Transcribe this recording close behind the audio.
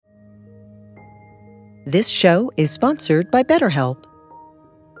This show is sponsored by BetterHelp.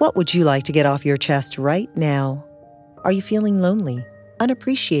 What would you like to get off your chest right now? Are you feeling lonely,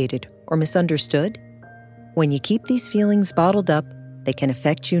 unappreciated, or misunderstood? When you keep these feelings bottled up, they can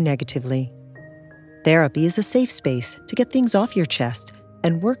affect you negatively. Therapy is a safe space to get things off your chest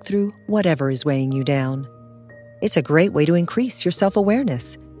and work through whatever is weighing you down. It's a great way to increase your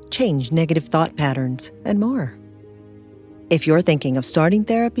self-awareness, change negative thought patterns, and more. If you're thinking of starting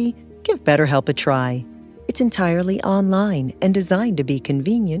therapy, give BetterHelp a try. It's entirely online and designed to be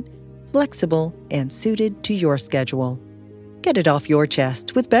convenient, flexible, and suited to your schedule. Get it off your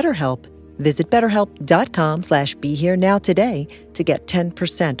chest with BetterHelp. Visit BetterHelp.com/BeHereNow today to get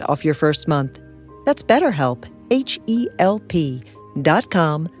 10% off your first month. That's BetterHelp,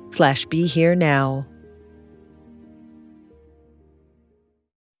 HELP.com/BeHereNow.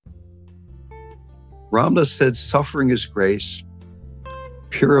 Ram Dass said, suffering is grace.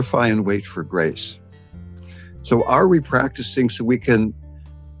 Purify and wait for grace. So are we practicing so we can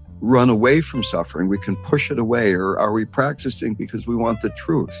run away from suffering? We can push it away. Or are we practicing because we want the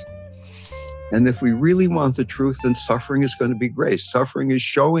truth? And if we really want the truth, then suffering is going to be grace. Suffering is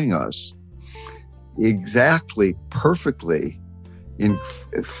showing us exactly, perfectly, in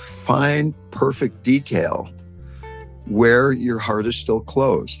fine, perfect detail, where your heart is still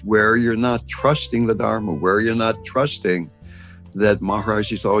closed, where you're not trusting the Dharma, where you're not trusting that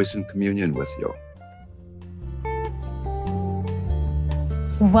Maharaj is always in communion with you.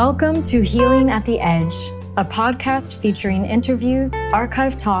 Welcome to Healing at the Edge, a podcast featuring interviews,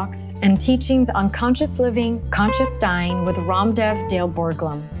 archive talks, and teachings on conscious living, conscious dying with Ramdev Dale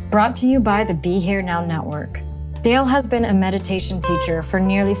Borglum, brought to you by the Be Here Now Network. Dale has been a meditation teacher for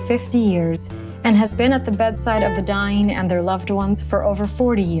nearly 50 years and has been at the bedside of the dying and their loved ones for over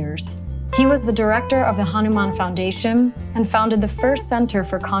 40 years. He was the director of the Hanuman Foundation and founded the first Center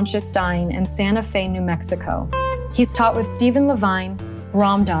for Conscious Dying in Santa Fe, New Mexico. He's taught with Stephen Levine,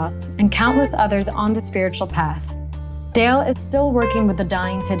 Ram Dass, and countless others on the spiritual path. Dale is still working with the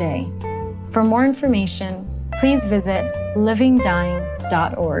dying today. For more information, please visit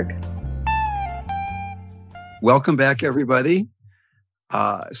livingdying.org. Welcome back, everybody.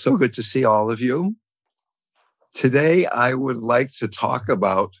 So good to see all of you. Today, I would like to talk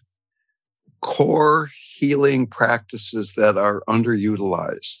about core healing practices that are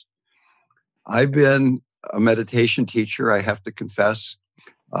underutilized. I've been a meditation teacher, I have to confess.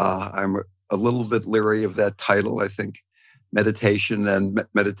 I'm a little bit leery of that title. I think meditation and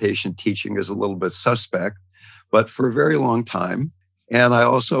meditation teaching is a little bit suspect, but for a very long time. And I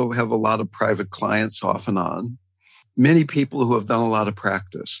also have a lot of private clients off and on. Many people who have done a lot of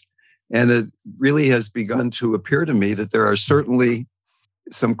practice. And it really has begun to appear to me that there are certainly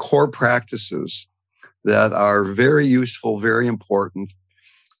some core practices that are very useful, very important,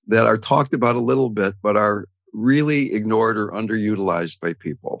 that are talked about a little bit, but are really ignored or underutilized by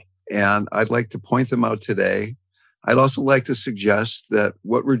people. And I'd like to point them out today. I'd also like to suggest that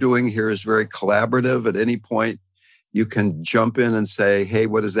what we're doing here is very collaborative. At any point, you can jump in and say, hey,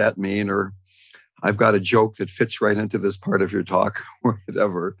 what does that mean? Or I've got a joke that fits right into this part of your talk or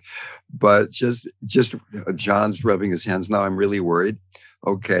whatever. But just John's rubbing his hands now. I'm really worried.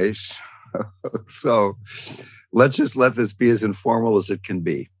 Okay. So let's just let this be as informal as it can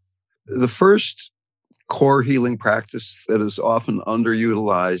be. The first core healing practice that is often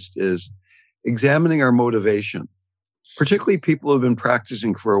underutilized is examining our motivation, particularly people who have been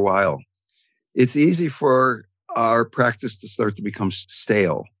practicing for a while. It's easy for our practice to start to become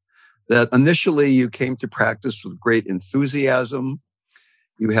stale. That initially you came to practice with great enthusiasm,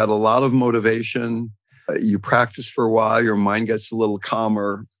 you had a lot of motivation, you practice for a while, your mind gets a little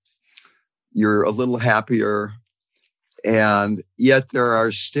calmer, you're a little happier, and yet there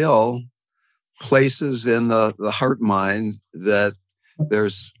are still places in the heart mind that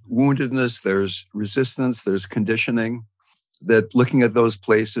there's woundedness, there's resistance, there's conditioning, that looking at those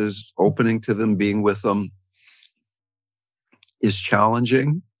places, opening to them, being with them is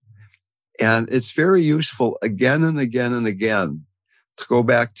challenging. And it's very useful again and again and again to go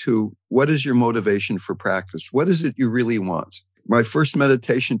back to what is your motivation for practice? What is it you really want? My first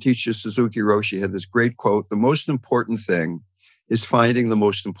meditation teacher, Suzuki Roshi, had this great quote, the most important thing is finding the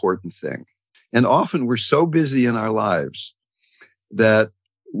most important thing. And often we're so busy in our lives that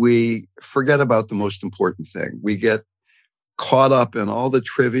we forget about the most important thing. We get caught up in all the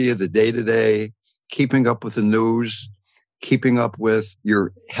trivia, the day-to-day, keeping up with the news, keeping up with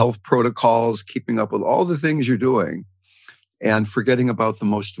your health protocols, keeping up with all the things you're doing, and forgetting about the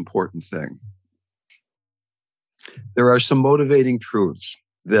most important thing. There are some motivating truths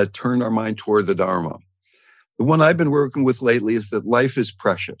that turn our mind toward the Dharma. The one I've been working with lately is that life is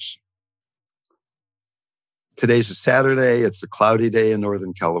precious. Today's a Saturday. It's a cloudy day in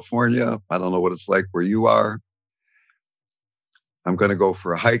Northern California. I don't know what it's like where you are. I'm going to go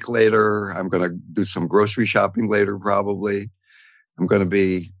for a hike later. I'm going to do some grocery shopping later, probably.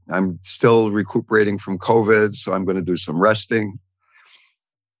 I'm still recuperating from COVID, so I'm going to do some resting.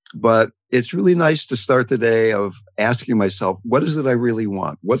 But it's really nice to start the day of asking myself, what is it I really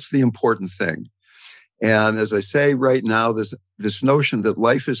want? What's the important thing? And as I say right now, this notion that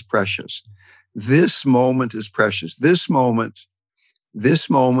life is precious. This moment is precious. This moment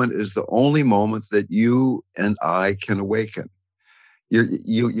is the only moment that you and I can awaken.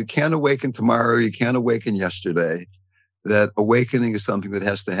 You can't awaken tomorrow. You can't awaken yesterday. That awakening is something that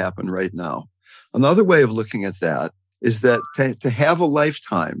has to happen right now. Another way of looking at that is that to have a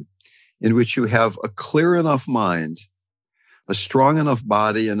lifetime in which you have a clear enough mind, a strong enough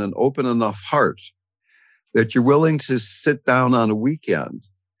body, and an open enough heart that you're willing to sit down on a weekend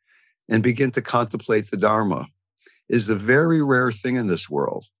and begin to contemplate the Dharma is a very rare thing in this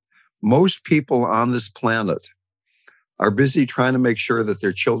world. Most people on this planet are busy trying to make sure that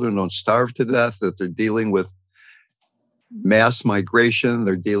their children don't starve to death, that they're dealing with mass migration,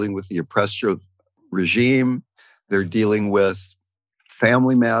 they're dealing with the oppressive regime, they're dealing with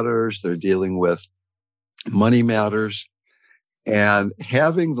family matters, they're dealing with money matters. And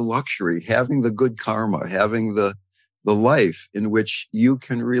having the luxury, having the good karma, having the life in which you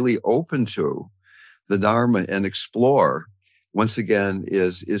can really open to the Dharma and explore, once again,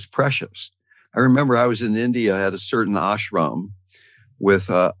 is precious. I remember I was in India at a certain ashram with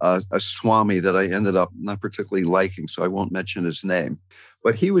a Swami that I ended up not particularly liking, so I won't mention his name.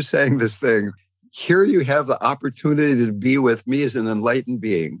 But he was saying this thing, here you have the opportunity to be with me as an enlightened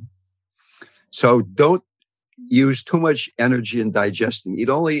being. So don't use too much energy in digesting. Eat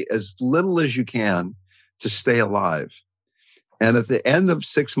only as little as you can to stay alive. And at the end of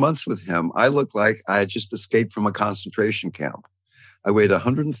 6 months with him, I looked like I had just escaped from a concentration camp. I weighed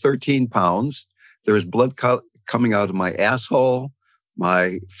 113 pounds. There was blood coming out of my asshole,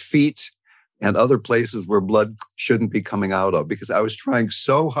 my feet, and other places where blood shouldn't be coming out of, because I was trying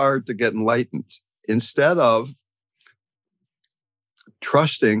so hard to get enlightened instead of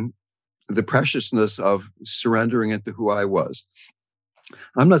trusting the preciousness of surrendering into who I was.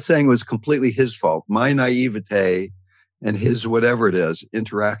 I'm not saying it was completely his fault. My naivete and his whatever it is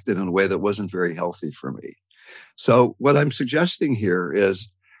interacted in a way that wasn't very healthy for me. So what I'm suggesting here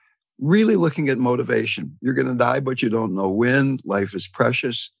is really looking at motivation. You're going to die, but you don't know when. Life is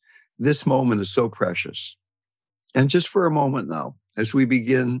precious. This moment is so precious. And just for a moment now, as we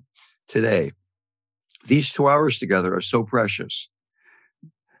begin today, these 2 hours together are so precious.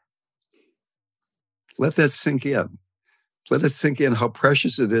 Let that sink in. Let it sink in how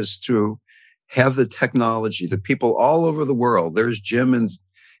precious it is to have the technology, the people all over the world. There's Jim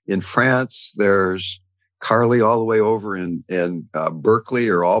in France. There's Carly all the way over in Berkeley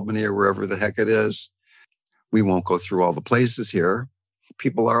or Albany or wherever the heck it is. We won't go through all the places here.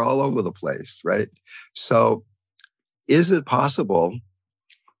 People are all over the place, right? So is it possible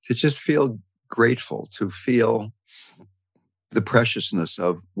to just feel grateful, to feel the preciousness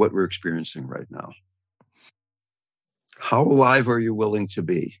of what we're experiencing right now? How alive are you willing to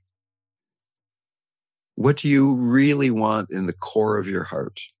be? What do you really want in the core of your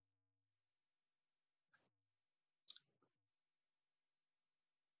heart?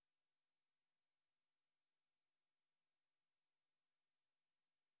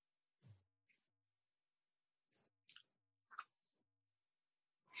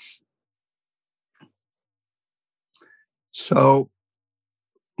 So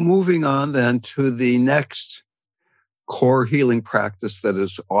moving on then to the next core healing practice that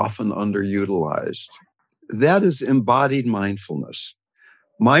is often underutilized. That is embodied mindfulness.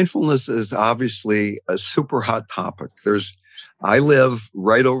 Mindfulness is obviously a super hot topic. I live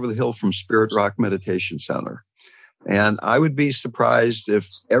right over the hill from Spirit Rock Meditation Center. And I would be surprised if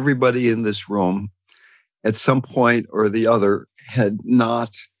everybody in this room at some point or the other had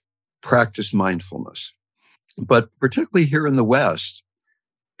not practiced mindfulness. But particularly here in the West,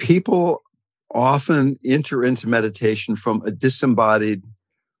 people often enter into meditation from a disembodied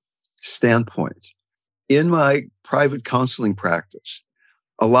standpoint. In my private counseling practice,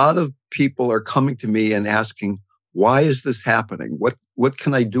 a lot of people are coming to me and asking, why is this happening? What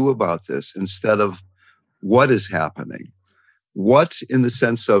can I do about this? Instead of what is happening? What, in the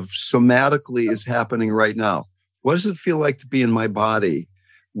sense of somatically, is happening right now? What does it feel like to be in my body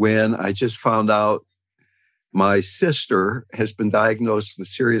when I just found out my sister has been diagnosed with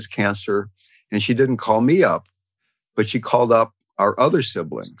serious cancer, and she didn't call me up, but she called up our other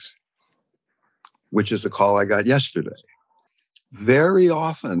siblings, which is a call I got yesterday. Very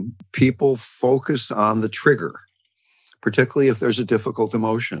often, people focus on the trigger, particularly if there's a difficult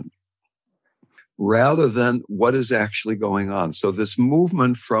emotion, rather than what is actually going on. So this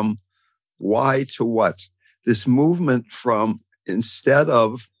movement from why to what, this movement from instead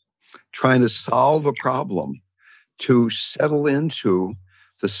of trying to solve a problem, to settle into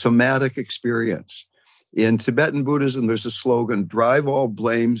the somatic experience. In Tibetan Buddhism, there's a slogan, drive all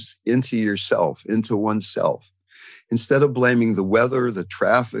blames into yourself, into oneself. Instead of blaming the weather, the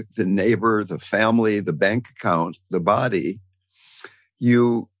traffic, the neighbor, the family, the bank account, the body,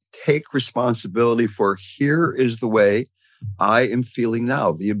 you take responsibility for here is the way I am feeling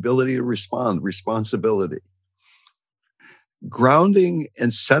now, the ability to respond, responsibility. Grounding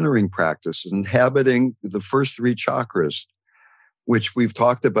and centering practices, inhabiting the first three chakras, which we've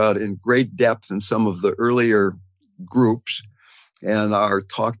talked about in great depth in some of the earlier groups and are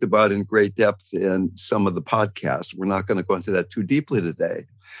talked about in great depth in some of the podcasts. We're not going to go into that too deeply today.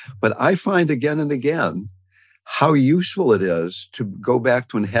 But I find again and again how useful it is to go back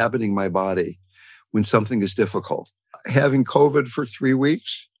to inhabiting my body when something is difficult. Having COVID for 3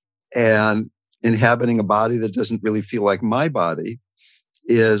 weeks and inhabiting a body that doesn't really feel like my body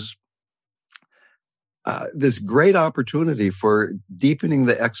is this great opportunity for deepening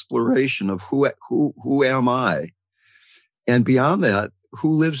the exploration of who am I? And beyond that,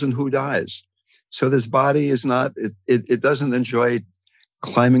 who lives and who dies? So this body is not, it doesn't enjoy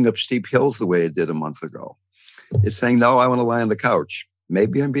climbing up steep hills the way it did a month ago. It's saying, no, I want to lie on the couch.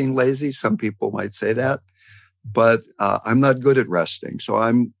 Maybe I'm being lazy. Some people might say that, but I'm not good at resting. So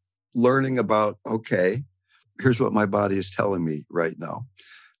I'm learning about, okay, here's what my body is telling me right now.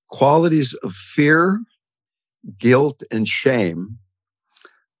 Qualities of fear, guilt, and shame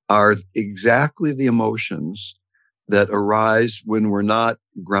are exactly the emotions that arise when we're not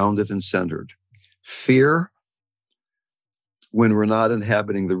grounded and centered. Fear, when we're not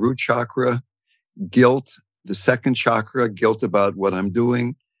inhabiting the root chakra. Guilt, the second chakra, guilt about what I'm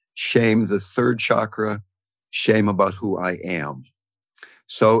doing. Shame, the third chakra, shame about who I am.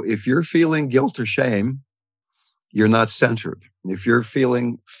 So if you're feeling guilt or shame, you're not centered. If you're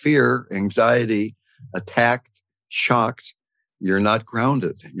feeling fear, anxiety, attacked, shocked, you're not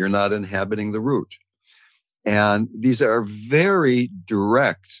grounded. You're not inhabiting the root. And these are very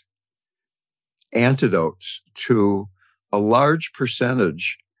direct antidotes to a large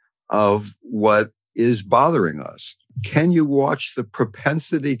percentage of what is bothering us. Can you watch the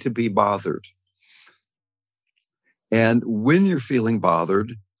propensity to be bothered? And when you're feeling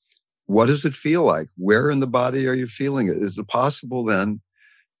bothered, what does it feel like? Where in the body are you feeling it? Is it possible then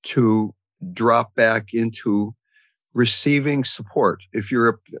to drop back into receiving support? If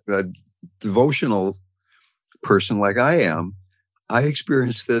you're a devotional person like I am, I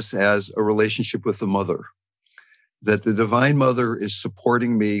experience this as a relationship with the mother, that the Divine Mother is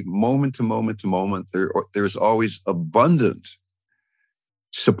supporting me moment to moment to moment. There's always abundant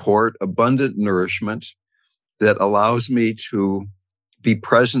support, abundant nourishment that allows me to be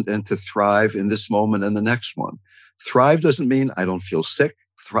present and to thrive in this moment and the next one. Thrive doesn't mean I don't feel sick.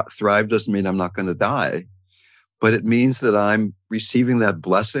 Thrive doesn't mean I'm not going to die, but it means that I'm receiving that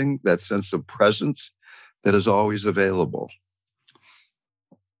blessing, that sense of presence that is always available.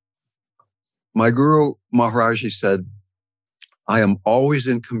 My Guru Maharaji said, I am always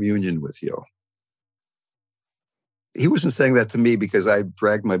in communion with you. He wasn't saying that to me because I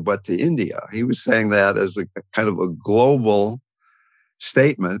dragged my butt to India. He was saying that as a kind of a global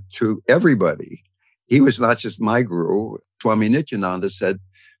statement to everybody. He was not just my guru. Swami Nityananda said,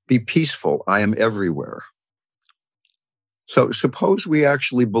 be peaceful. I am everywhere. So suppose we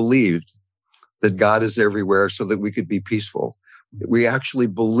actually believed that God is everywhere so that we could be peaceful. We actually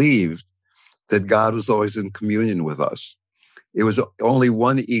believed that God was always in communion with us. It was only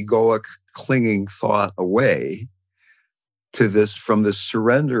one egoic clinging thought away to this, from this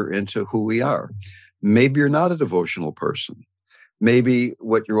surrender into who we are. Maybe you're not a devotional person. Maybe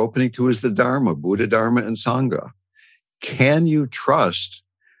what you're opening to is the Dharma, Buddha, Dharma, and Sangha. Can you trust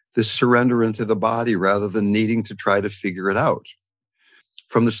this surrender into the body rather than needing to try to figure it out?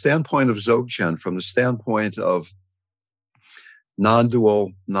 From the standpoint of Dzogchen, from the standpoint of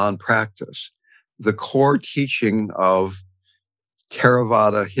non-dual, non-practice, the core teaching of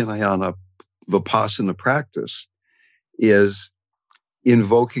Theravada, Hinayana, Vipassana practice is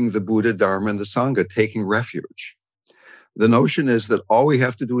invoking the Buddha, Dharma, and the Sangha, taking refuge. The notion is that all we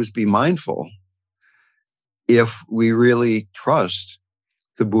have to do is be mindful if we really trust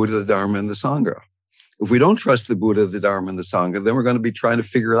the Buddha, the Dharma, and the Sangha. If we don't trust the Buddha, the Dharma, and the Sangha, then we're going to be trying to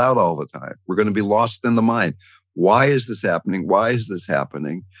figure it out all the time. We're going to be lost in the mind. Why is this happening? Why is this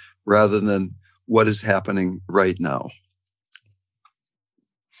happening? Rather than what is happening right now.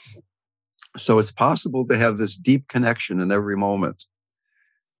 So it's possible to have this deep connection in every moment.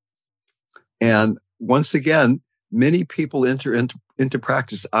 And once again, many people enter into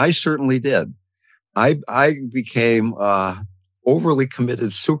practice. I certainly did. I became overly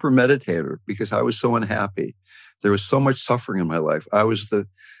committed super meditator because I was so unhappy. There was so much suffering in my life. I was the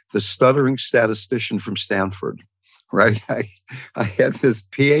stuttering statistician from Stanford, right? I had this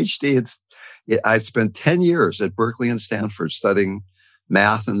PhD. I'd spent 10 years at Berkeley and Stanford studying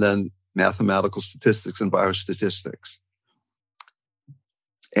math and then mathematical statistics and biostatistics.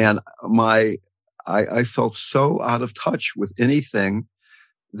 And I felt so out of touch with anything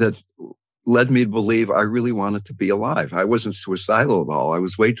that led me to believe I really wanted to be alive. I wasn't suicidal at all. I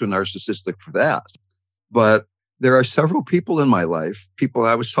was way too narcissistic for that. But there are several people in my life,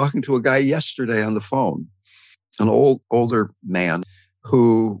 I was talking to a guy yesterday on the phone, an older man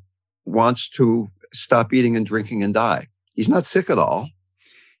who wants to stop eating and drinking and die. He's not sick at all.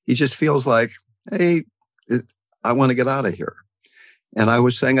 He just feels like, hey, I want to get out of here. And I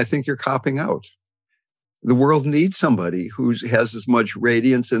was saying, I think you're copping out. The world needs somebody who has as much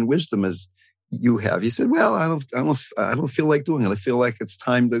radiance and wisdom as you have. He said, well, I don't feel like doing it. I feel like it's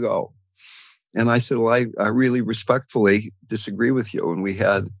time to go. And I said, well, I really respectfully disagree with you. And we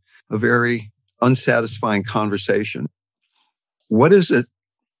had a very unsatisfying conversation. What is it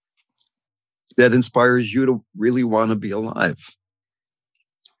that inspires you to really want to be alive?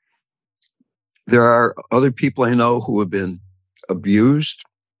 There are other people I know who have been abused,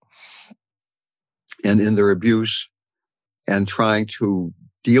 and in their abuse and trying to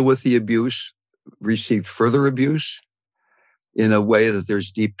deal with the abuse, received further abuse in a way that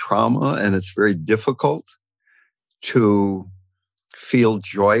there's deep trauma, and it's very difficult to feel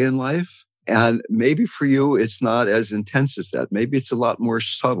joy in life. And maybe for you, it's not as intense as that. Maybe it's a lot more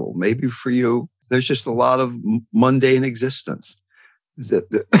subtle. Maybe for you, there's just a lot of mundane existence.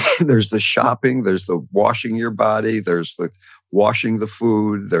 There's the shopping, there's the washing your body, there's the washing the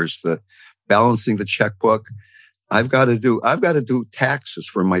food, there's the balancing the checkbook. I've got to do taxes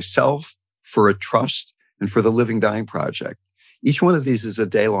for myself, for a trust, and for the Living Dying Project. Each one of these is a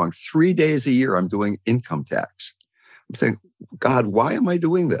day long. 3 days a year, I'm doing income tax. I'm saying, God, why am I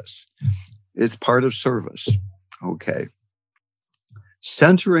doing this? It's part of service. Okay.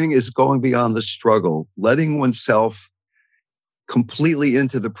 Centering is going beyond the struggle, letting oneself completely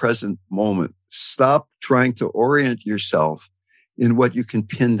into the present moment. Stop trying to orient yourself in what you can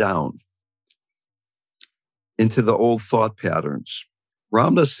pin down into the old thought patterns.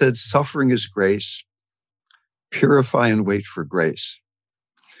 Ram Dass said, suffering is grace. Purify and wait for grace.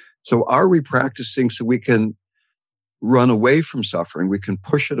 So are we practicing so we can run away from suffering? We can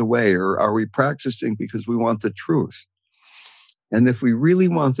push it away. Or are we practicing because we want the truth? And if we really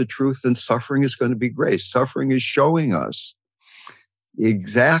want the truth, then suffering is going to be grace. Suffering is showing us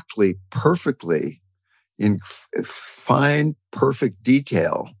exactly, perfectly, in fine, perfect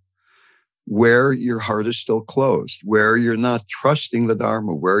detail, where your heart is still closed, where you're not trusting the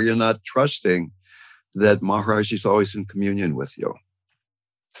Dharma, where you're not trusting that Maharaj is always in communion with you.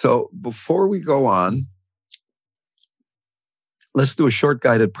 So before we go on, let's do a short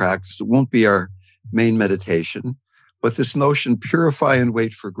guided practice. It won't be our main meditation, but this notion, purify and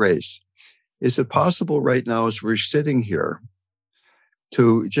wait for grace. Is it possible right now as we're sitting here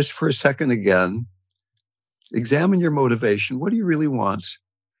to just for a second again, examine your motivation? What do you really want?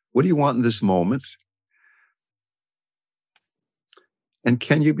 What do you want in this moment? And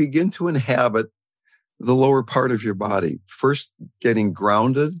can you begin to inhabit the lower part of your body? First, getting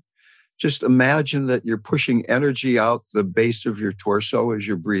grounded. Just imagine that you're pushing energy out the base of your torso as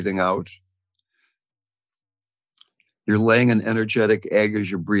you're breathing out. You're laying an energetic egg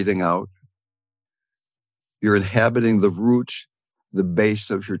as you're breathing out. You're inhabiting the root, the base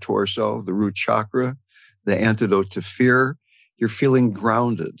of your torso, the root chakra, the antidote to fear. You're feeling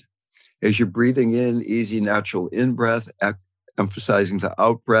grounded. As you're breathing in, easy, natural in-breath, emphasizing the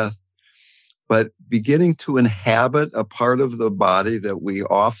out-breath, but beginning to inhabit a part of the body that we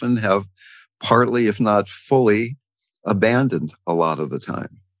often have partly, if not fully, abandoned a lot of the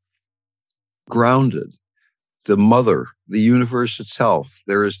time. Grounded, the mother, the universe itself.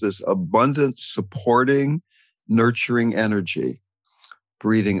 There is this abundant, supporting, nurturing energy.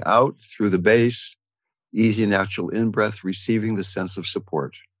 Breathing out through the base, easy, natural in-breath, receiving the sense of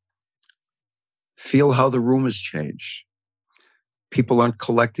support. Feel how the room has changed. People aren't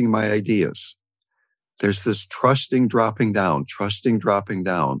collecting my ideas. There's this trusting dropping down, trusting dropping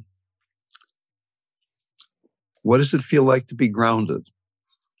down. What does it feel like to be grounded?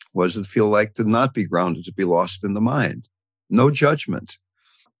 What does it feel like to not be grounded, to be lost in the mind? No judgment.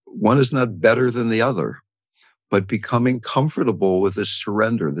 One is not better than the other, but becoming comfortable with this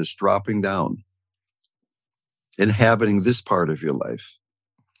surrender, this dropping down, inhabiting this part of your life.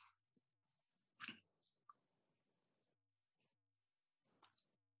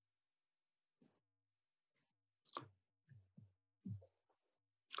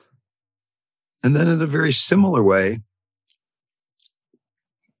 And then in a very similar way,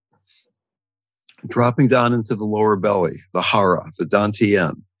 dropping down into the lower belly, the hara, the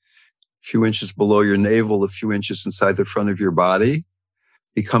dantian, a few inches below your navel, a few inches inside the front of your body,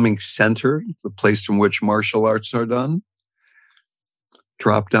 becoming centered, the place from which martial arts are done.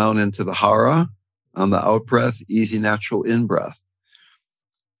 Drop down into the hara on the out breath, easy, natural in breath.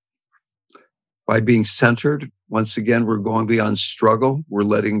 By being centered, once again, we're going beyond struggle. We're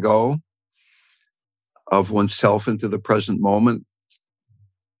letting go of oneself into the present moment,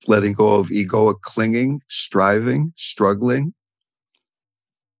 letting go of egoic clinging, striving, struggling,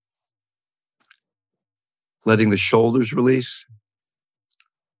 letting the shoulders release,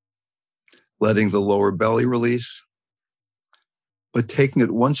 letting the lower belly release, but taking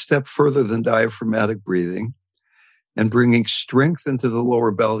it one step further than diaphragmatic breathing and bringing strength into the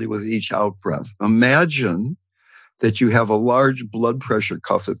lower belly with each out breath. Imagine that you have a large blood pressure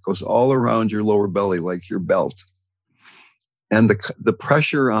cuff that goes all around your lower belly like your belt. And the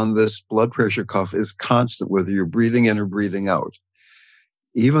pressure on this blood pressure cuff is constant, whether you're breathing in or breathing out.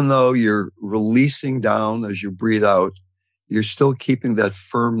 Even though you're releasing down as you breathe out, you're still keeping that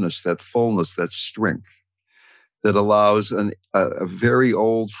firmness, that fullness, that strength that allows a very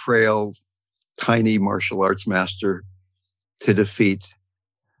old, frail, tiny martial arts master to defeat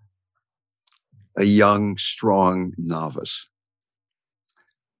a young, strong novice.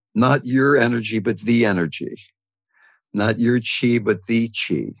 Not your energy, but the energy. Not your chi, but the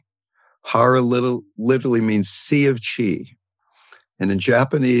chi. Hara literally means sea of chi. And in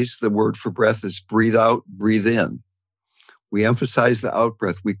Japanese, the word for breath is breathe out, breathe in. We emphasize the out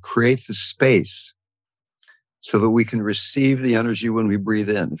breath. We create the space so that we can receive the energy when we breathe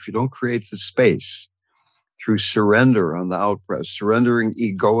in. If you don't create the space through surrender on the out breath, surrendering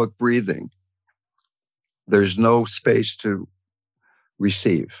egoic breathing, there's no space to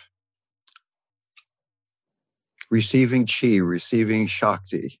receive. Receiving chi, receiving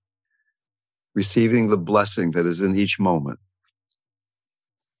shakti, receiving the blessing that is in each moment.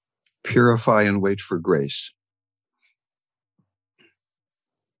 Purify and wait for grace.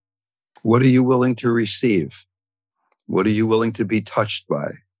 What are you willing to receive? What are you willing to be touched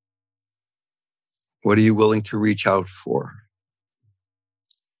by? What are you willing to reach out for?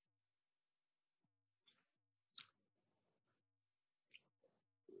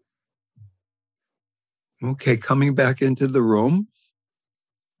 Okay, coming back into the room.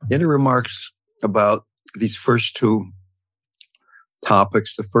 Any remarks about these first two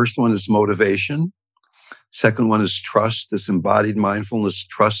topics? The first one is motivation. Second one is trust, this embodied mindfulness,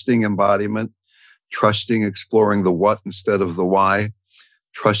 trusting embodiment, trusting exploring the what instead of the why,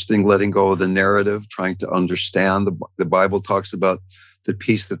 trusting letting go of the narrative, trying to understand. The Bible talks about the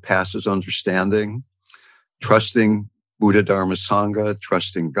peace that passes understanding, trusting Buddha, Dharma, Sangha,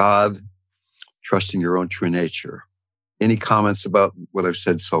 trusting God, trusting your own true nature. Any comments about what I've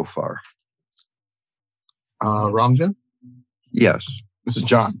said so far? Ramdev? Yes. This is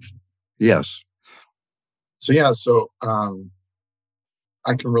John. Yes. So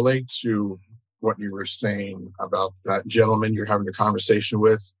I can relate to what you were saying about that gentleman you're having a conversation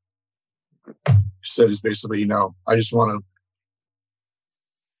with. He said he's basically, I just want to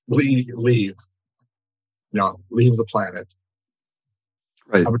leave, leave the planet.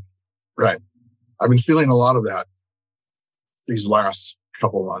 Right. Right. I've been feeling a lot of that these last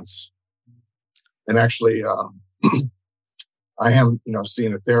couple months. And actually, I am,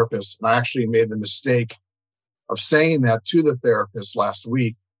 seeing a therapist, and I actually made the mistake of saying that to the therapist last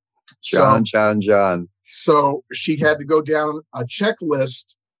week. John. So she had to go down a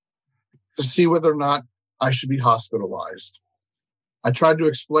checklist to see whether or not I should be hospitalized. I tried to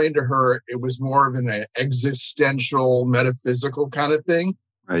explain to her it was more of an existential, metaphysical kind of thing.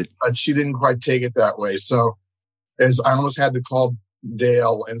 Right. But she didn't quite take it that way. So as I almost had to call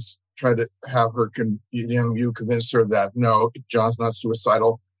Dale and try to have her, you convince her that, no, John's not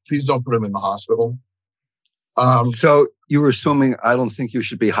suicidal. Please don't put him in the hospital. So you were assuming I don't think you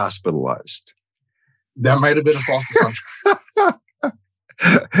should be hospitalized. That might have been a false assumption.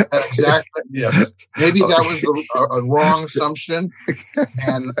 Exactly. Yes. Maybe that was a wrong assumption.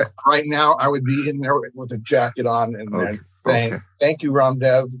 And right now I would be in there with a jacket on and saying, thank you,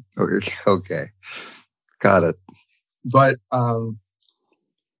 Ramdev. Okay. Got it. But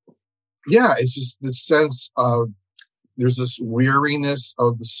it's just this sense of there's this weariness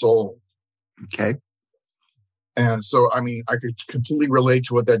of the soul. Okay. And so, I mean, I could completely relate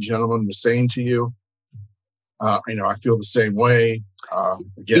to what that gentleman was saying to you. I feel the same way.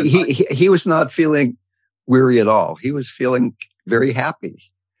 Again, he was not feeling weary at all. He was feeling very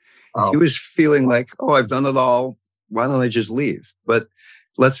happy. He was feeling like, oh, I've done it all. Why don't I just leave? But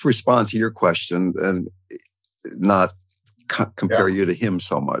let's respond to your question and not compare you to him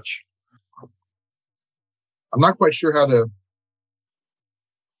so much. I'm not quite sure how to,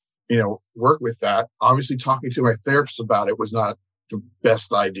 work with that. Obviously, talking to my therapist about it was not the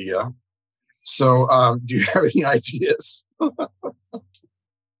best idea. So, do you have any ideas?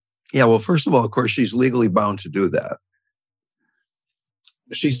 Yeah, well, first of all, of course, she's legally bound to do that.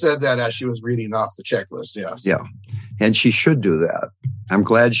 She said that as she was reading off the checklist, yes. Yeah, and she should do that. I'm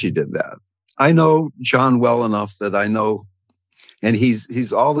glad she did that. I know John well enough that I know, and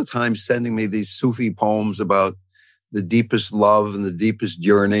he's all the time sending me these Sufi poems about the deepest love and the deepest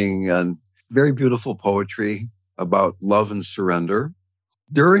yearning, and very beautiful poetry about love and surrender.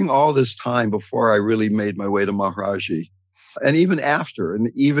 During all this time before I really made my way to Maharaji, and even after, and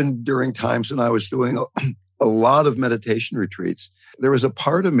even during times when I was doing a lot of meditation retreats, there was a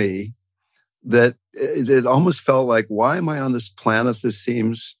part of me that it almost felt like, why am I on this planet? This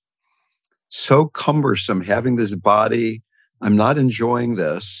seems so cumbersome, having this body. I'm not enjoying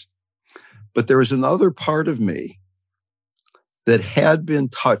this. But there was another part of me that had been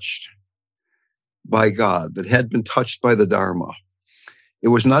touched by God, that had been touched by the Dharma. It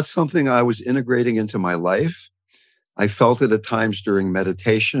was not something I was integrating into my life. I felt it at times during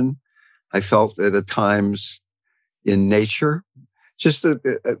meditation. I felt it at times in nature, just a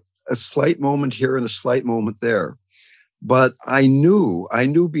slight moment here and a slight moment there. But I knew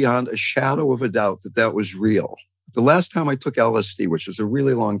beyond a shadow of a doubt that was real. The last time I took LSD, which was a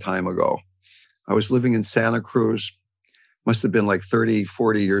really long time ago, I was living in Santa Cruz, must have been like 30,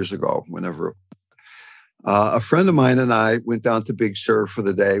 40 years ago, whenever. A friend of mine and I went down to Big Sur for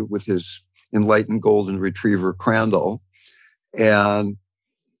the day with his enlightened golden retriever, Crandall. And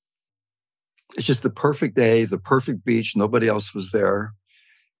it's just the perfect day, the perfect beach. Nobody else was there.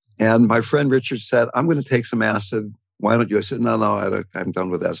 And my friend Richard said, I'm going to take some acid. Why don't you? I said, no, I'm done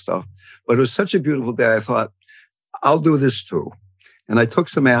with that stuff. But it was such a beautiful day. I thought, I'll do this too. And I took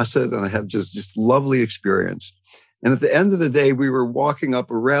some acid and I had just lovely experience. And at the end of the day, we were walking up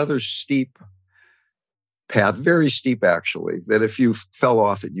a rather steep path, very steep actually, that if you fell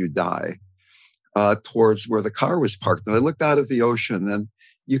off it, you'd die, towards where the car was parked. And I looked out at the ocean and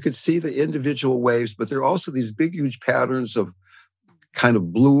you could see the individual waves, but there are also these big, huge patterns of kind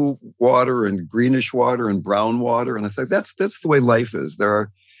of blue water and greenish water and brown water. And I thought, that's the way life is. There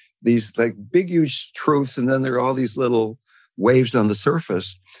are these like big, huge truths, and then there are all these little waves on the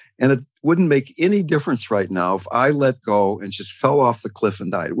surface. And it wouldn't make any difference right now if I let go and just fell off the cliff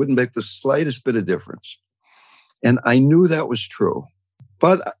and died. It wouldn't make the slightest bit of difference. And I knew that was true.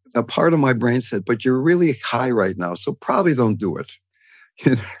 But a part of my brain said, but you're really high right now, so probably don't do it.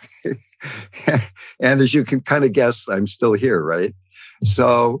 And as you can kind of guess, I'm still here, right?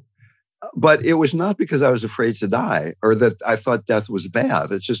 So, but it was not because I was afraid to die or that I thought death was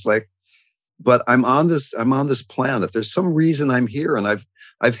bad. It's just like, but I'm on this planet. There's some reason I'm here. And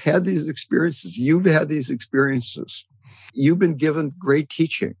I've had these experiences. You've had these experiences. You've been given great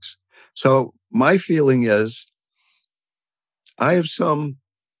teachings. So my feeling is I have some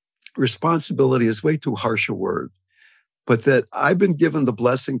responsibility, is way too harsh a word, but that I've been given the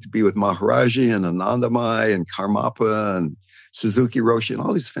blessing to be with Maharaji and Anandamai and Karmapa and Suzuki Roshi and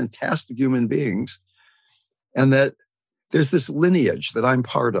all these fantastic human beings. And that there's this lineage that I'm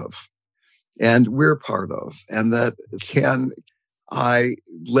part of and we're part of. And that can I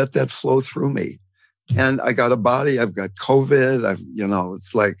let that flow through me? And I got a body, I've got COVID,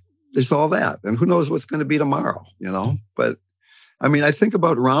 it's like, there's all that. And who knows what's going to be tomorrow, But I mean, I think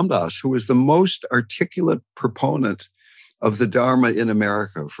about Ram Dass, who was the most articulate proponent of the Dharma in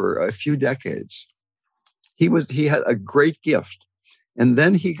America for a few decades. He had a great gift. And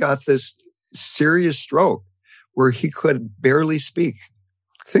then he got this serious stroke where he could barely speak.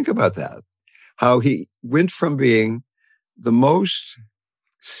 Think about that. How he went from being the most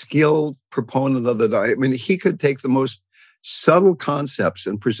skilled proponent of the Dharma. I mean, he could take the most subtle concepts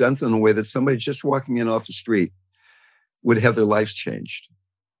and present them in a way that somebody just walking in off the street would have their lives changed.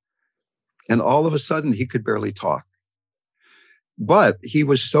 And all of a sudden, he could barely talk. But he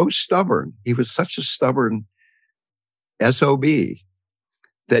was so stubborn. He was such a stubborn SOB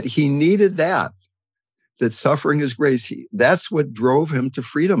that he needed that suffering is grace. That's what drove him to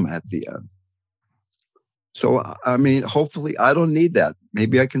freedom at the end. So, I mean, hopefully I don't need that.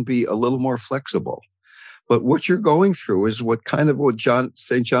 Maybe I can be a little more flexible. But what you're going through is what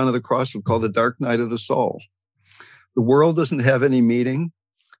St. John of the Cross would call the dark night of the soul. The world doesn't have any meaning,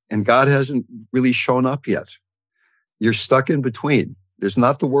 and God hasn't really shown up yet. You're stuck in between. There's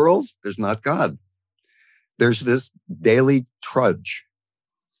not the world, there's not God. There's this daily trudge.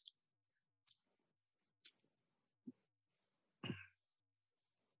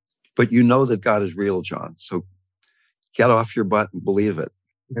 But you know that God is real, John. So get off your butt and believe it.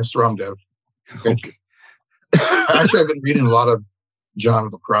 Yes, Ramdev. Okay. Actually, I've been reading a lot of John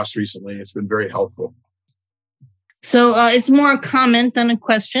of the Cross recently. It's been very helpful. So it's more a comment than a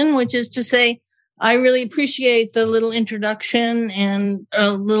question, which is to say, I really appreciate the little introduction and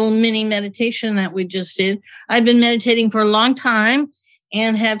a little mini meditation that we just did. I've been meditating for a long time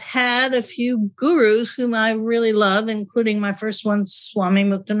and have had a few gurus whom I really love, including my first one, Swami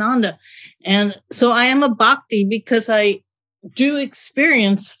Muktananda. And so I am a bhakti because I do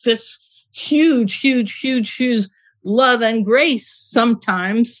experience this huge love and grace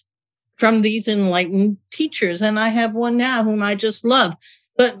sometimes from these enlightened teachers. And I have one now whom I just love,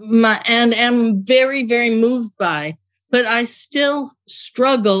 and am very, very moved by, but I still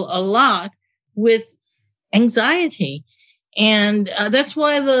struggle a lot with anxiety. And that's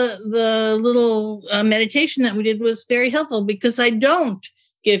why the little meditation that we did was very helpful, because I don't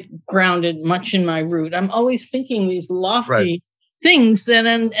get grounded much in my root. I'm always thinking these lofty things that,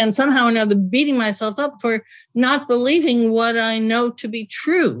 and somehow or another beating myself up for not believing what I know to be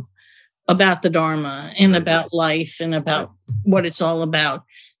true about the Dharma and about life and about what it's all about.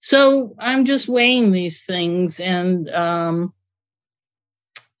 So I'm just weighing these things, and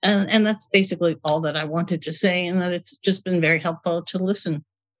that's basically all that I wanted to say, and that it's just been very helpful to listen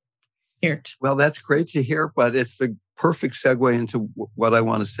here. Well, that's great to hear, but it's the perfect segue into what I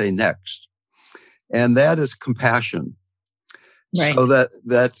want to say next. And that is compassion. Right. So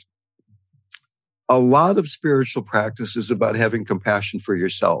that a lot of spiritual practice is about having compassion for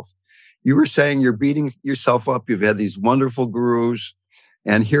yourself. You were saying you're beating yourself up. You've had these wonderful gurus,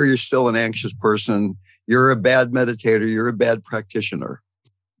 and here you're still an anxious person. You're a bad meditator. You're a bad practitioner.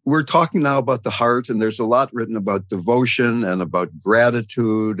 We're talking now about the heart, and there's a lot written about devotion and about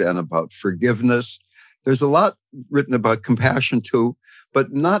gratitude and about forgiveness. There's a lot written about compassion too,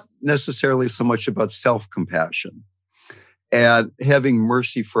 but not necessarily so much about self-compassion and having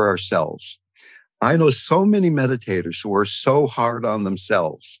mercy for ourselves. I know so many meditators who are so hard on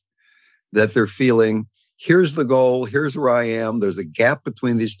themselves that they're feeling, here's the goal, here's where I am, there's a gap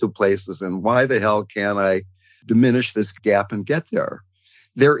between these two places, and why the hell can't I diminish this gap and get there?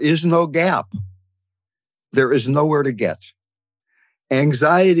 There is no gap. There is nowhere to get.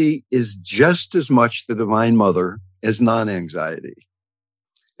 Anxiety is just as much the Divine Mother as non-anxiety.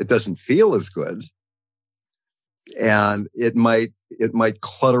 It doesn't feel as good, and it might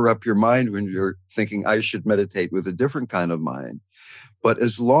clutter up your mind when you're thinking, I should meditate with a different kind of mind. But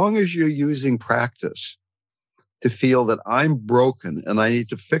as long as you're using practice to feel that I'm broken and I need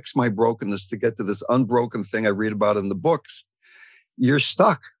to fix my brokenness to get to this unbroken thing I read about in the books, you're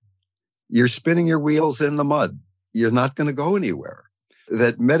stuck. You're spinning your wheels in the mud. You're not going to go anywhere.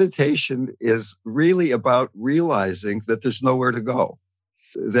 That meditation is really about realizing that there's nowhere to go.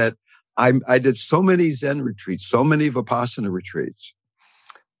 That I did so many Zen retreats, so many Vipassana retreats.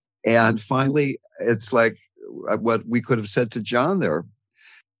 And finally, it's like what we could have said to John there.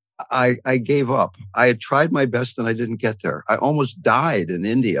 I gave up. I had tried my best and I didn't get there. I almost died in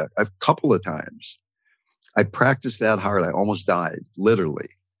India a couple of times. I practiced that hard. I almost died, literally.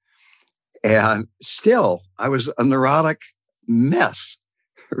 And still, I was a neurotic mess.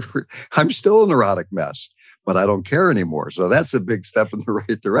 I'm still a neurotic mess, but I don't care anymore. So that's a big step in the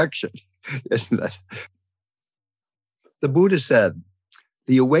right direction, isn't it? The Buddha said,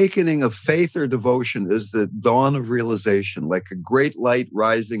 the awakening of faith or devotion is the dawn of realization, like a great light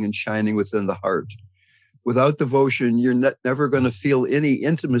rising and shining within the heart. Without devotion, you're never going to feel any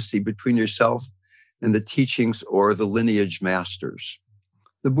intimacy between yourself and the teachings or the lineage masters.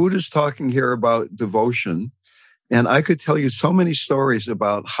 The Buddha's talking here about devotion, and I could tell you so many stories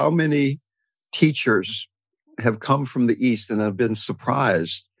about how many teachers have come from the East and have been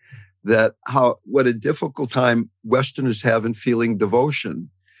surprised that what a difficult time Westerners have in feeling devotion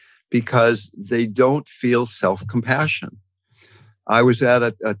because they don't feel self-compassion. I was at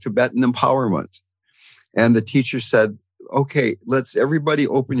a Tibetan empowerment, and the teacher said, okay, let's everybody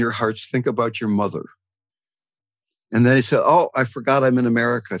open your hearts, think about your mother. And then he said, oh, I forgot I'm in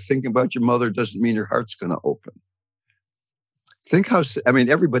America. Thinking about your mother doesn't mean your heart's going to open.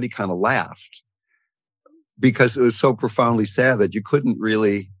 Everybody kind of laughed because it was so profoundly sad that you couldn't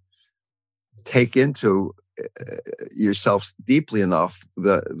really take into yourself deeply enough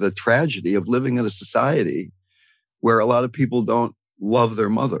the tragedy of living in a society where a lot of people don't love their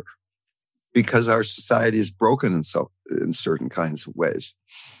mother. because our society is broken in certain kinds of ways.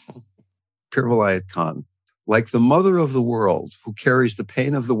 Pir Vilayat Khan, like the mother of the world who carries the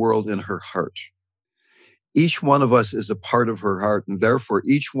pain of the world in her heart. Each one of us is a part of her heart, and therefore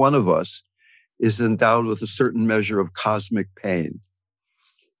each one of us is endowed with a certain measure of cosmic pain.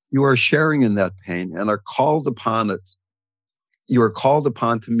 You are sharing in that pain and are called upon it. You are called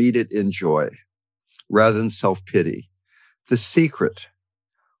upon to meet it in joy rather than self-pity. The secret: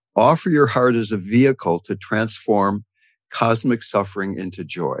 offer your heart as a vehicle to transform cosmic suffering into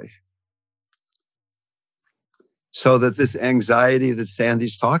joy. So that this anxiety that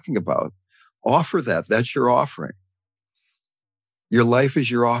Sandy's talking about, offer that. That's your offering. Your life is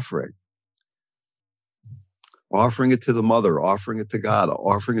your offering. Offering it to the mother, offering it to God,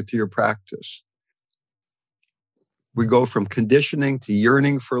 offering it to your practice. We go from conditioning to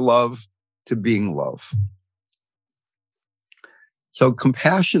yearning for love to being love. So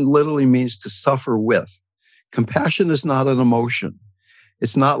compassion literally means to suffer with. Compassion is not an emotion.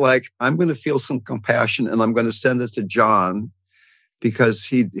 It's not like I'm going to feel some compassion and I'm going to send it to John because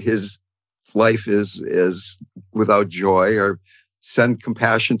his life is without joy, or send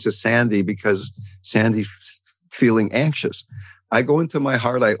compassion to Sandy because Sandy's feeling anxious. I go into my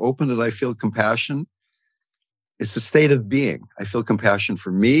heart, I open it, I feel compassion. It's a state of being. I feel compassion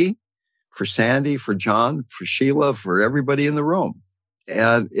for me, for Sandy, for John, for Sheila, for everybody in the room.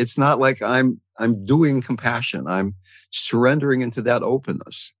 And it's not like I'm doing compassion. I'm surrendering into that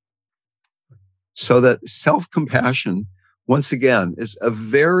openness. So that self-compassion, once again, is a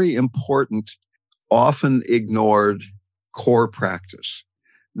very important, often ignored core practice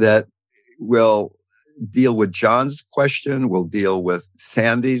that will deal with John's question, will deal with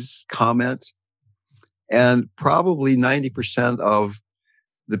Sandy's comment. And probably 90% of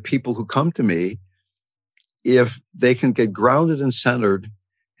the people who come to me, if they can get grounded and centered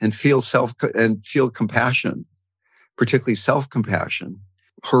and feel compassion, particularly self-compassion,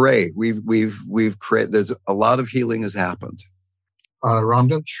 hooray, we've created, there's a lot of healing has happened.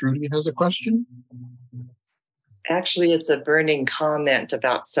 Ramdev, Trudy has a question. Actually, it's a burning comment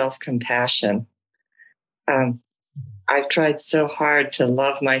about self-compassion. I've tried so hard to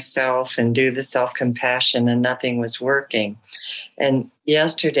love myself and do the self-compassion, and nothing was working. And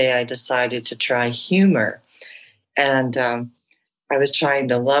yesterday I decided to try humor. And I was trying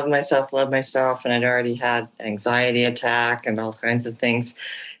to love myself, and I'd already had anxiety attack and all kinds of things.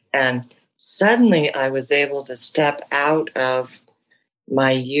 And suddenly I was able to step out of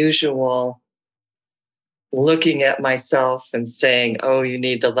my usual looking at myself and saying, oh, you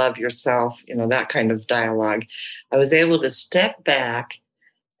need to love yourself, that kind of dialogue. I was able to step back,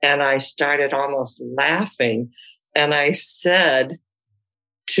 and I started almost laughing. And I said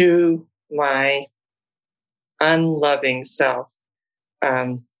to my unloving self,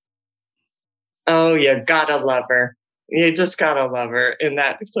 oh, you gotta love her. You just gotta love her, in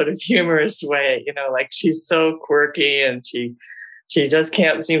that sort of humorous way, like she's so quirky and she just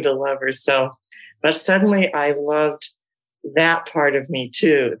can't seem to love herself. But suddenly I loved that part of me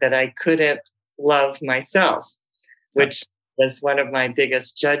too, that I couldn't love myself, which was one of my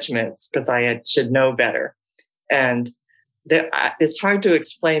biggest judgments, because I should know better. And it's hard to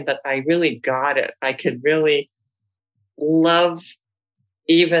explain, but I really got it. I could really love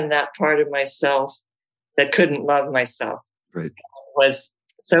even that part of myself that couldn't love myself. Right. It was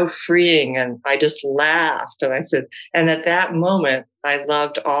so freeing. And I just laughed, and I said, and at that moment, I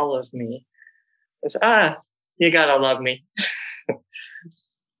loved all of me. I said, you gotta love me. And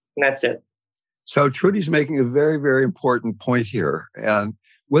that's it. So Trudy's making a very, very important point here. And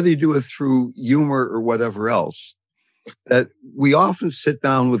whether you do it through humor or whatever else, that we often sit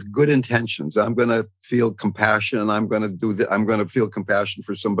down with good intentions. I'm going to feel compassion. I'm going to feel compassion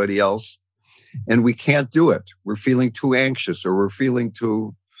for somebody else. And we can't do it. We're feeling too anxious, or we're feeling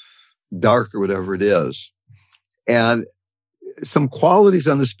too dark, or whatever it is. And some qualities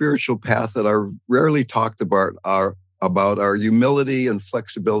on the spiritual path that are rarely talked about are our humility and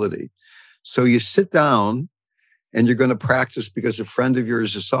flexibility. So you sit down and you're going to practice because a friend of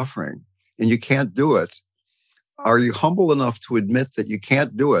yours is suffering and you can't do it. Are you humble enough to admit that you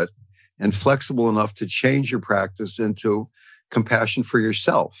can't do it, and flexible enough to change your practice into compassion for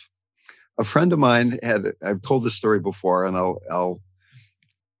yourself? A friend of mine I've told this story before, and I'll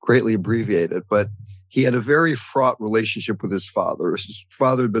greatly abbreviate it, but he had a very fraught relationship with his father. His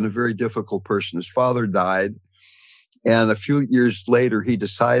father had been a very difficult person. His father died. And a few years later, he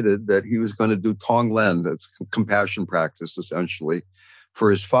decided that he was going to do Tonglen, that's compassion practice, essentially,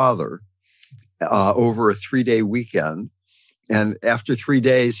 for his father over a 3-day weekend. And after 3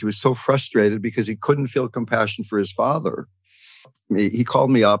 days, he was so frustrated because he couldn't feel compassion for his father. he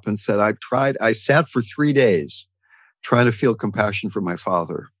called me up and said, I sat for 3 days trying to feel compassion for my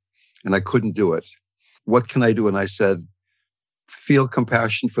father, and I couldn't do it. What can I do? And I said, feel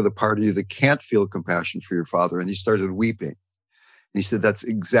compassion for the part of you that can't feel compassion for your father. And he started weeping. And he said, that's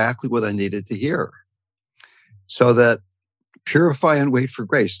exactly what I needed to hear. So that purify and wait for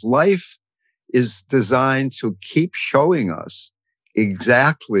grace. Life is designed to keep showing us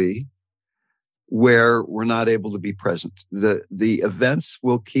exactly where we're not able to be present. The events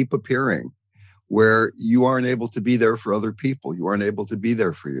will keep appearing where you aren't able to be there for other people. You aren't able to be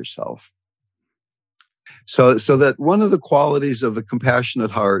there for yourself. So that one of the qualities of the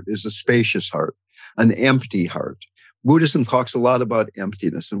compassionate heart is a spacious heart, an empty heart. Buddhism talks a lot about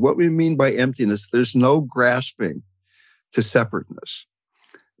emptiness. And what we mean by emptiness, there's no grasping to separateness.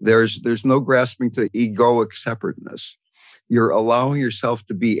 There's no grasping to egoic separateness. You're allowing yourself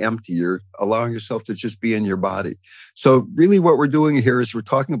to be empty. You're allowing yourself to just be in your body. So really what we're doing here is we're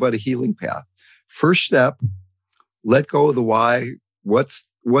talking about a healing path. First step, let go of the why, what's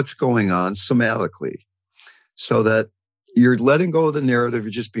going on somatically, so that you're letting go of the narrative,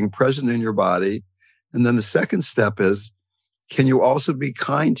 you're just being present in your body. And then the second step is, can you also be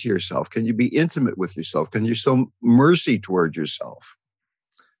kind to yourself? Can you be intimate with yourself? Can you show mercy toward yourself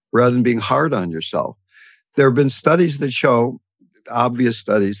rather than being hard on yourself? There have been studies that show, obvious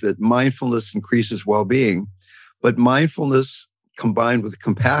studies, that mindfulness increases well-being, but mindfulness combined with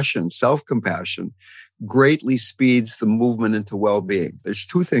compassion, self-compassion, greatly speeds the movement into well-being. There's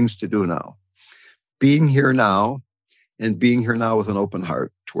two things to do now: being here now and being here now with an open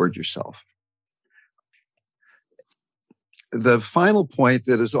heart toward yourself. The final point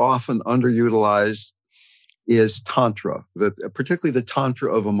that is often underutilized is Tantra, particularly the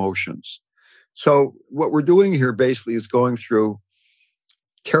Tantra of emotions. So what we're doing here basically is going through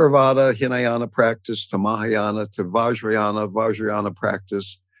Theravada, Hinayana practice to Mahayana to Vajrayana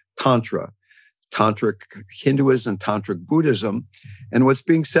practice, Tantra, Tantric Hinduism, Tantric Buddhism. And what's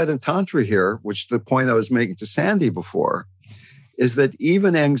being said in Tantra here, which is the point I was making to Sandy before, is that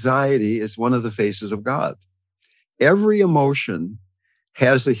even anxiety is one of the faces of God. Every emotion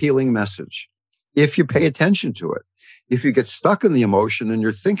has a healing message if you pay attention to it. If you get stuck in the emotion and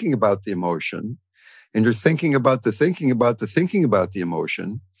you're thinking about the emotion, and you're thinking about the thinking about the thinking about the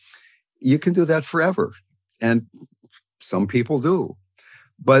emotion, you can do that forever. And some people do.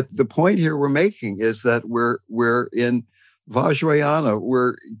 But the point here we're making is that we're in Vajrayana,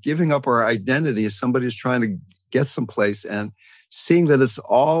 we're giving up our identity as somebody who's trying to get someplace and seeing that it's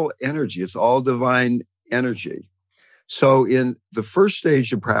all energy, it's all divine energy. So in the first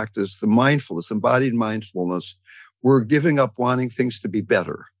stage of practice, the mindfulness, embodied mindfulness, we're giving up wanting things to be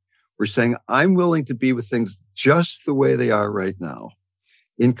better. We're saying, I'm willing to be with things just the way they are right now.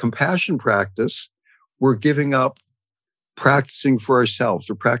 In compassion practice, we're giving up practicing for ourselves.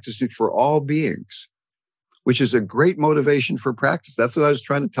 We're practicing for all beings, which is a great motivation for practice. That's what I was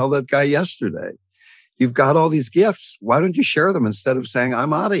trying to tell that guy yesterday. You've got all these gifts. Why don't you share them instead of saying,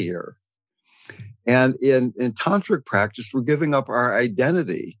 I'm out of here? And in tantric practice, we're giving up our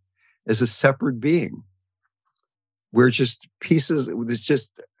identity as a separate being. We're just pieces. It's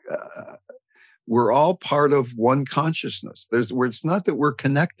just we're all part of one consciousness. It's not that we're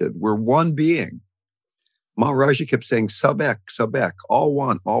connected. We're one being. Maharaji kept saying, Sabek, Sabek, all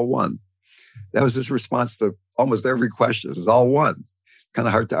one, all one. That was his response to almost every question. It's all one. Kind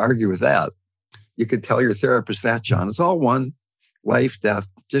of hard to argue with that. You could tell your therapist that, John. It's all one. Life, death,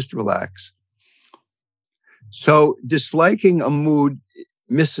 just relax. So disliking a mood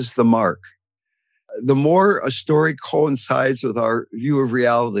misses the mark. The more a story coincides with our view of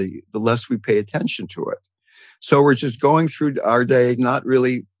reality, the less we pay attention to it. So we're just going through our day, not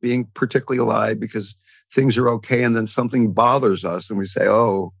really being particularly alive because things are okay. And then something bothers us and we say,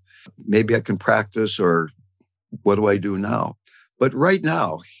 oh, maybe I can practice, or what do I do now? But right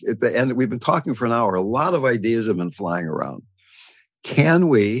now, at the end, we've been talking for an hour. A lot of ideas have been flying around. Can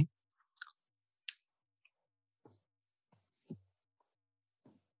we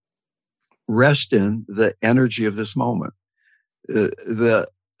rest in the energy of this moment, the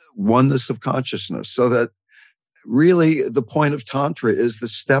oneness of consciousness, so that really the point of Tantra is the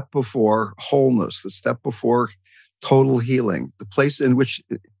step before wholeness, the step before total healing, the place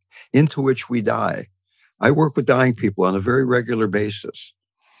into which we die. I work with dying people on a very regular basis.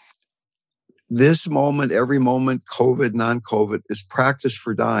 This moment, every moment, COVID, non-COVID, is practice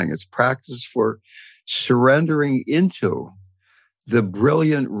for dying. It's practice for surrendering into the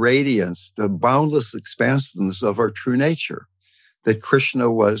brilliant radiance, the boundless expansiveness of our true nature that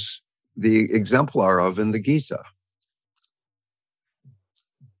Krishna was the exemplar of in the Gita.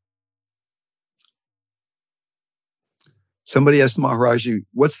 Somebody asked Maharaji,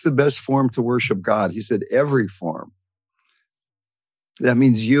 what's the best form to worship God? He said, every form. That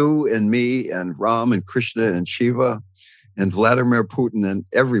means you and me and Ram and Krishna and Shiva and Vladimir Putin and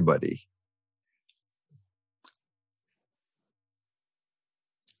everybody.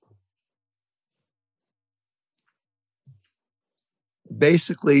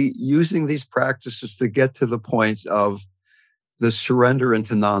 Basically, using these practices to get to the point of the surrender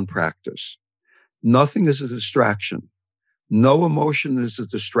into non-practice. Nothing is a distraction. No emotion is a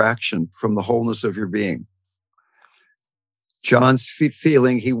distraction from the wholeness of your being. John's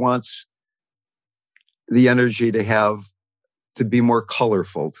feeling he wants the energy to be more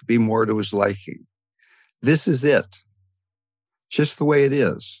colorful, to be more to his liking. This is it. Just the way it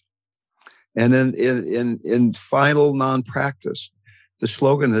is. And in final non-practice, the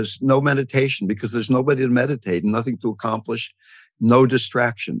slogan is no meditation, because there's nobody to meditate, nothing to accomplish, no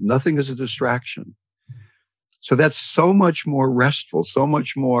distraction. Nothing is a distraction. So that's so much more restful, so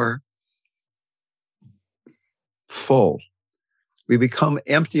much more full. We become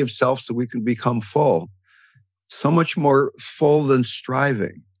empty of self so we can become full. So much more full than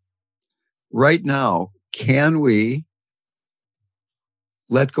striving. Right now, can we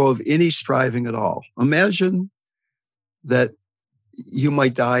let go of any striving at all? Imagine that you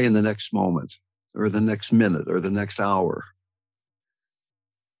might die in the next moment, or the next minute, or the next hour.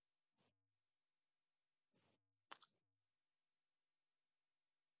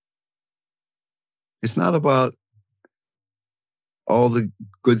 It's not about all the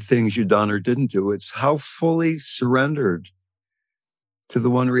good things you've done or didn't do. It's how fully surrendered to the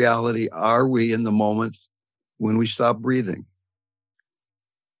one reality are we in the moment when we stop breathing.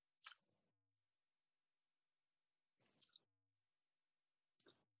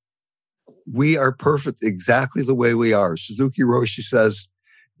 We are perfect exactly the way we are. Suzuki Roshi says,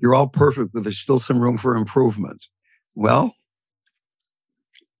 you're all perfect, but there's still some room for improvement. Well,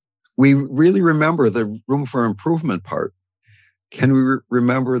 we really remember the room for improvement part. Can we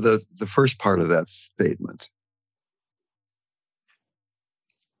remember the first part of that statement?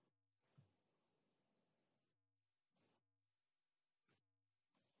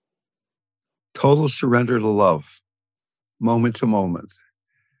 Total surrender to love, moment to moment.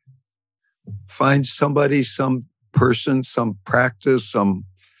 Find somebody, some person, some practice, some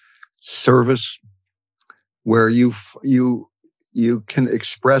service where you can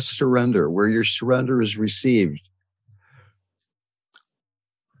express surrender, where your surrender is received.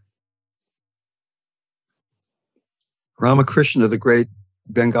 Ramakrishna, the great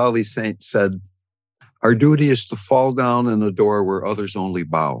Bengali saint, said, our duty is to fall down and adore where others only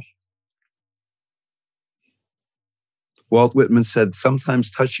bow. Walt Whitman said,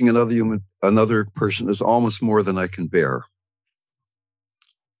 sometimes touching another person is almost more than I can bear.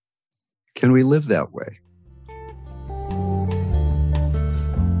 Can we live that way?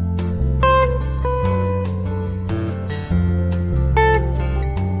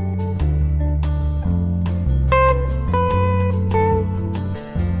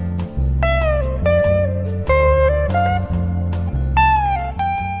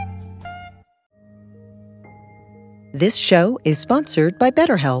 This show is sponsored by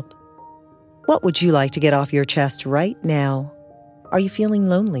BetterHelp. What would you like to get off your chest right now? Are you feeling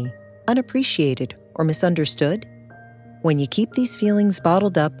lonely, unappreciated, or misunderstood? When you keep these feelings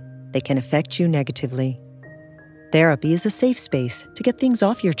bottled up, they can affect you negatively. Therapy is a safe space to get things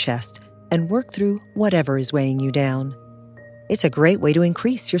off your chest and work through whatever is weighing you down. It's a great way to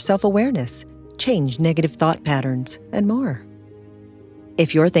increase your self-awareness, change negative thought patterns, and more.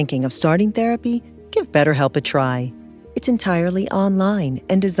 If you're thinking of starting therapy, give BetterHelp a try. It's entirely online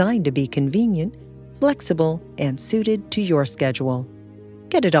and designed to be convenient, flexible, and suited to your schedule.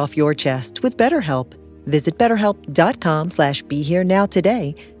 Get it off your chest with BetterHelp. Visit BetterHelp.com/BeHereNow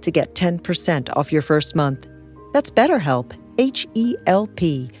today to get 10% off your first month. That's BetterHelp,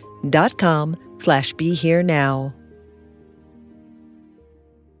 HELP.com/BeHereNow.